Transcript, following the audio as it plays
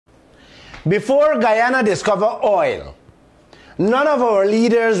Before Guyana discovered oil, none of our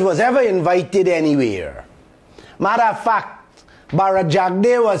leaders was ever invited anywhere. Matter of fact, Bara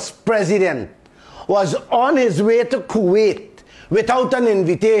Jagdeh was president, was on his way to Kuwait without an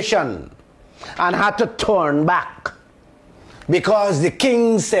invitation and had to turn back because the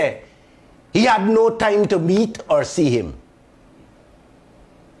king said he had no time to meet or see him.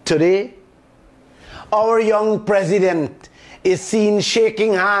 Today, our young president is seen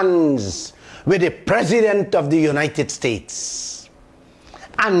shaking hands with the President of the United States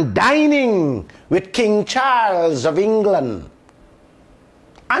and dining with King Charles of England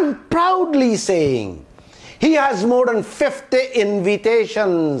and proudly saying he has more than 50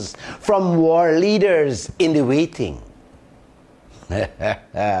 invitations from war leaders in the waiting.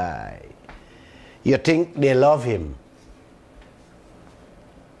 You think they love him?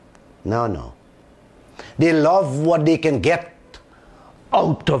 No. They love what they can get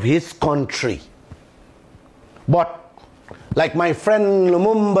out of his country. But like my friend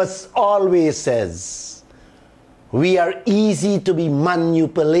Lumumba always says, we are easy to be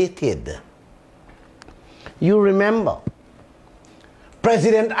manipulated. You remember,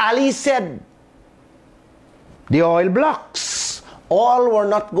 President Ali said the oil blocks, all were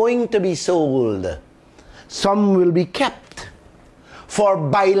not going to be sold. Some will be kept for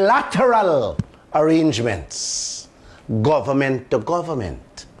bilateral arrangements, government to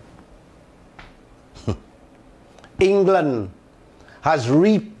government. England has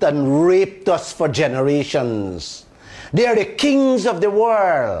reaped and raped us for generations. They are the kings of the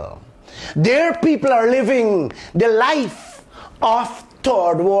world. Their people are living the life of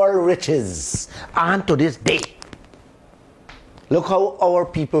third world riches. And to this day, look how our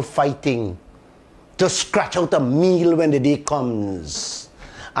people fighting to scratch out a meal when the day comes.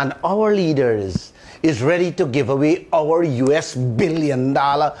 And our leaders is ready to give away our US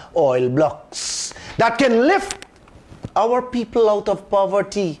billion-dollar oil blocks that can lift our people out of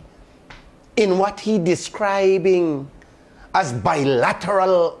poverty in what he describing as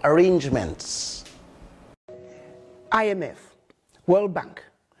bilateral arrangements. IMF, World Bank,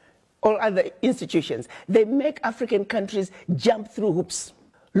 all other institutions, they make African countries jump through hoops.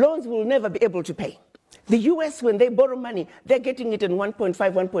 Loans will never be able to pay. The US, when they borrow money, they're getting it in 1.5,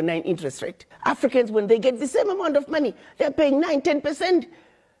 1.9 interest rate. Africans, when they get the same amount of money, they're paying 9, 10%.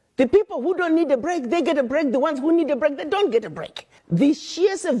 The people who don't need a break, they get a break. The ones who need a break, they don't get a break. The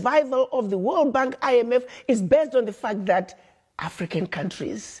sheer survival of the World Bank, IMF, is based on the fact that African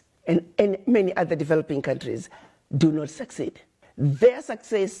countries and many other developing countries do not succeed. Their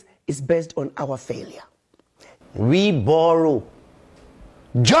success is based on our failure. We borrow.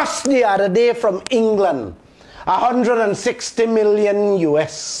 Just the other day from England, 160 million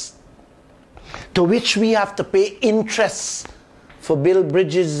US, to which we have to pay interest for build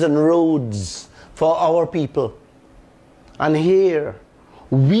bridges and roads for our people. And here,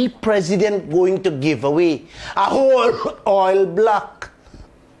 we president going to give away a whole oil block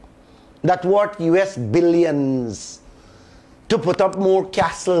that worth US billions to put up more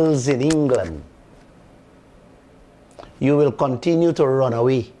castles in England. You will continue to run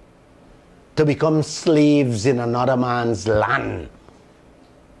away, to become slaves in another man's land,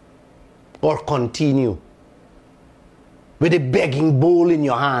 or continue with a begging bowl in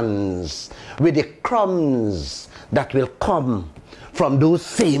your hands, with the crumbs that will come from those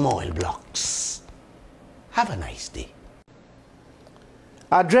same oil blocks. Have a nice day.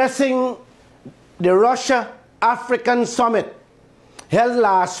 Addressing the Russia-African Summit held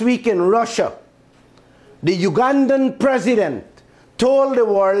last week in Russia, the Ugandan president told the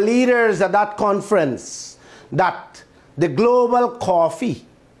world leaders at that conference that the global coffee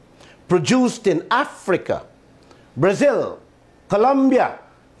produced in Africa, Brazil, Colombia,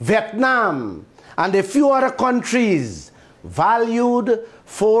 Vietnam, and a few other countries valued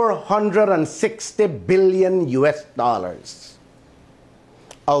 $460 billion US.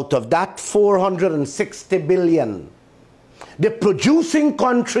 Out of that $460 billion, the producing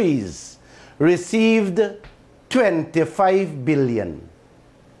countries received $25 billion.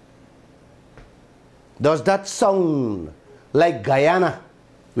 Does that sound like Guyana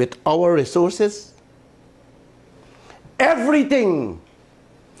with our resources? Everything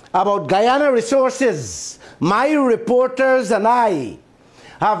about Guyana resources, my reporters and I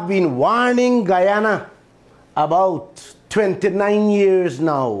have been warning Guyana about 29 years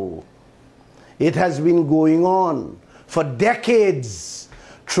now. It has been going on for decades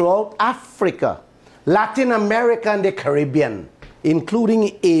throughout Africa, Latin America, and the Caribbean,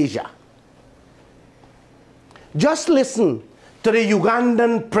 including Asia. Just listen to the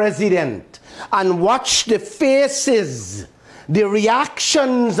Ugandan president and watch the faces, the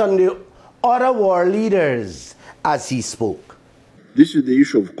reactions on the other world leaders as he spoke. This is the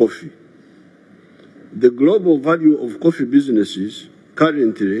issue of coffee. The global value of coffee businesses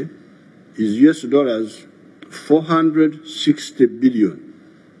currently is US $460 billion.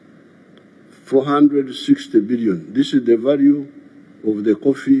 460 billion. This is the value of the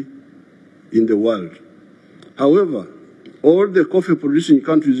coffee in the world. However, all the coffee producing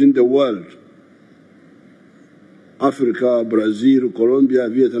countries in the world, Africa, Brazil, Colombia,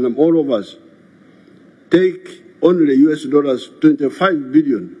 Vietnam, all of us, take only US $25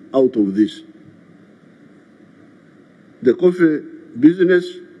 billion out of this. The coffee business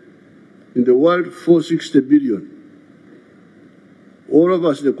in the world, 460 billion. All of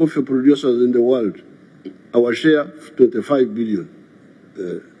us, the coffee producers in the world, our share, $25 billion.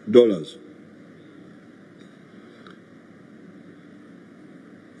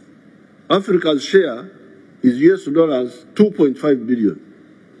 Africa's share is US $2.5 billion.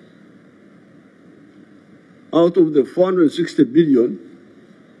 Out of the 460 billion,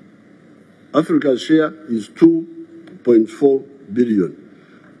 Africa's share is 2.4 billion.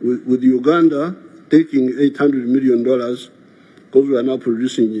 With Uganda taking $800 million, because we are now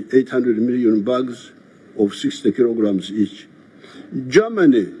producing 800 million bags of 60 kilograms each.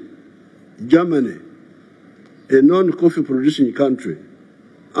 Germany, a non-coffee producing country,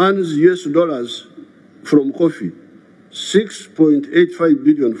 earns US dollars from coffee, 6.85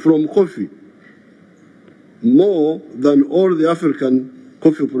 billion from coffee, more than all the African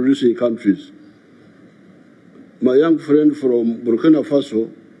coffee producing countries. My young friend from Burkina Faso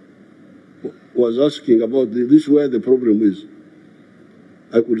was asking about this, where the problem is.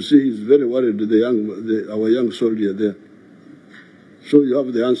 I could see he's very worried, our young soldier there. So you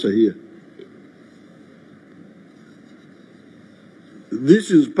have the answer here.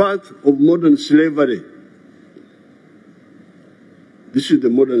 This is part of modern slavery. This is the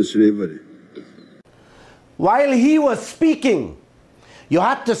modern slavery. While he was speaking, you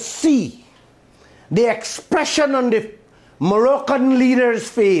had to see the expression on the Moroccan leader's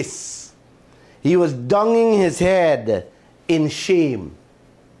face. He was donging his head in shame.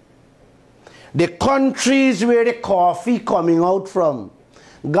 The countries where the coffee coming out from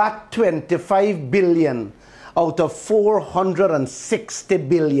got 25 billion out of 460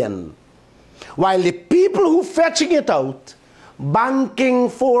 billion. While the people who fetching it out, banking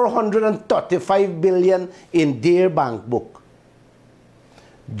 435 billion in their bank book.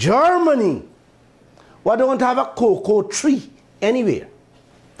 Germany, who don't have a cocoa tree anywhere,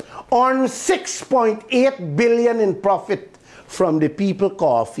 earned 6.8 billion in profit from the people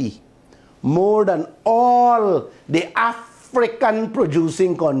coffee, more than all the African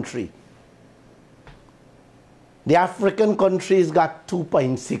producing country. The African countries got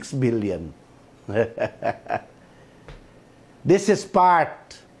 2.6 billion. This is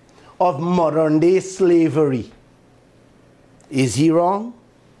part of modern day slavery. Is he wrong?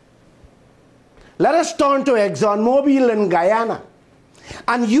 Let us turn to ExxonMobil in Guyana.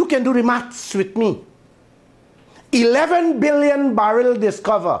 And you can do the maths with me. 11 billion barrel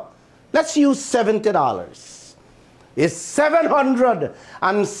discover. Let's use $70. It's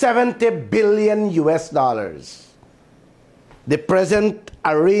 770 billion US dollars. The present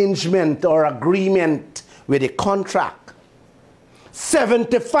arrangement or agreement with the contract,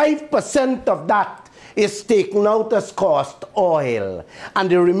 75% of that is taken out as cost oil, and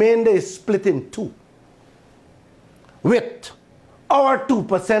the remainder is split in two. With our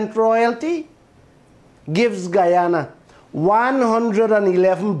 2% royalty, gives Guyana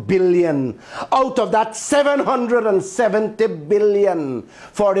 111 billion out of that 770 billion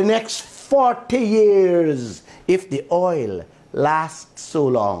for the next 40 years if the oil lasts so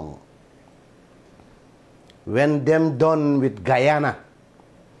long. When them done with Guyana,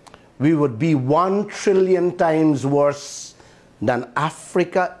 we would be 1 trillion times worse than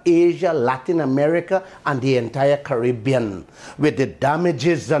Africa, Asia, Latin America, and the entire Caribbean, with the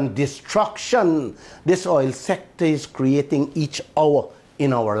damages and destruction this oil sector is creating each hour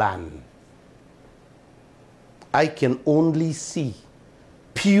in our land. I can only see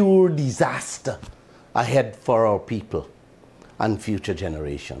pure disaster ahead for our people and future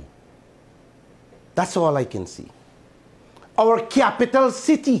generation. That's all I can see. Our capital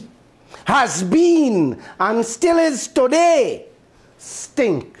city has been and still is today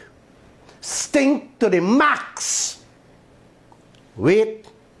stink to the max. Wait,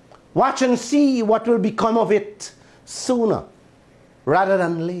 watch and see what will become of it sooner rather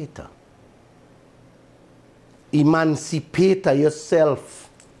than later. Emancipate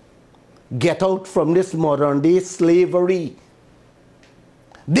yourself. Get out from this modern day slavery.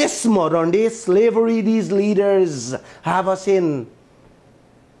 This modern day slavery these leaders have us in.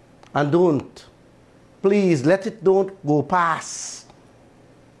 And don't, please, let it don't go past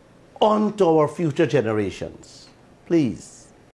on to our future generations. Please.